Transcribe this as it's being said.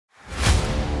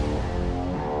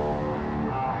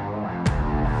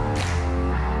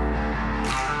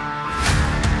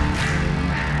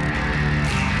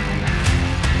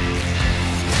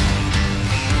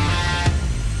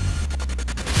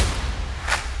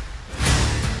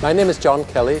My name is John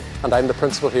Kelly and I'm the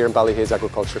principal here in Ballyhaise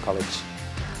Agricultural College.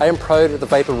 I am proud of the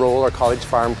vital role our college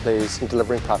farm plays in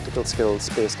delivering practical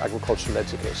skills-based agricultural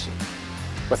education.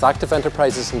 With active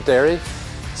enterprises in dairy,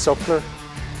 suckler,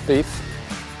 beef,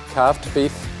 calved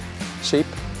beef, sheep,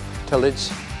 tillage,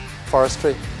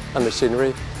 forestry and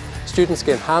machinery, students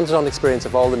gain hands-on experience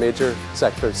of all the major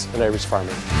sectors in Irish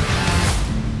farming.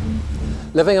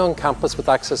 Living on campus with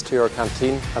access to our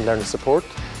canteen and learning support,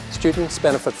 students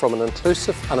benefit from an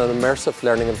inclusive and an immersive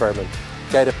learning environment,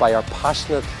 guided by our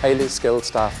passionate, highly skilled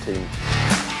staff team.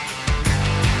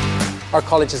 Our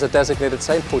college is a designated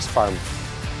signpost farm,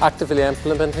 actively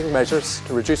implementing measures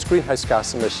to reduce greenhouse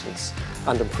gas emissions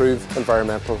and improve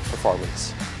environmental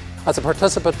performance. As a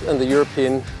participant in the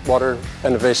European Water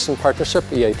Innovation Partnership,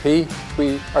 EIP,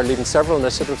 we are leading several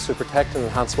initiatives to protect and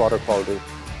enhance water quality.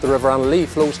 The River Annalea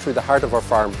flows through the heart of our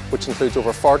farm, which includes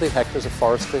over 40 hectares of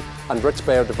forestry and rich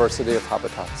biodiversity of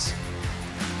habitats.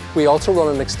 We also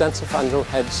run an extensive annual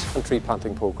hedge and tree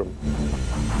planting programme.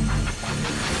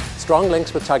 Strong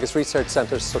links with Teagasc research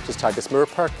centres such as Teagasc Moor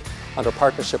Park and our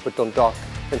partnership with Dundalk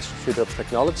Institute of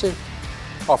Technology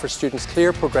offers students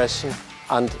clear progression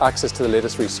and access to the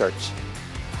latest research.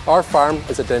 Our farm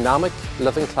is a dynamic,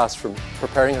 living classroom,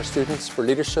 preparing our students for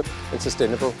leadership in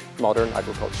sustainable, modern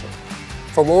agriculture.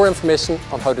 For more information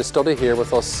on how to study here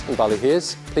with us in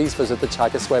Ballyhaise, please visit the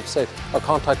Teagasc website or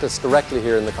contact us directly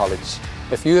here in the college.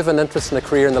 If you have an interest in a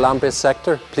career in the land-based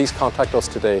sector, please contact us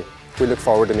today. We look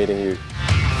forward to meeting you.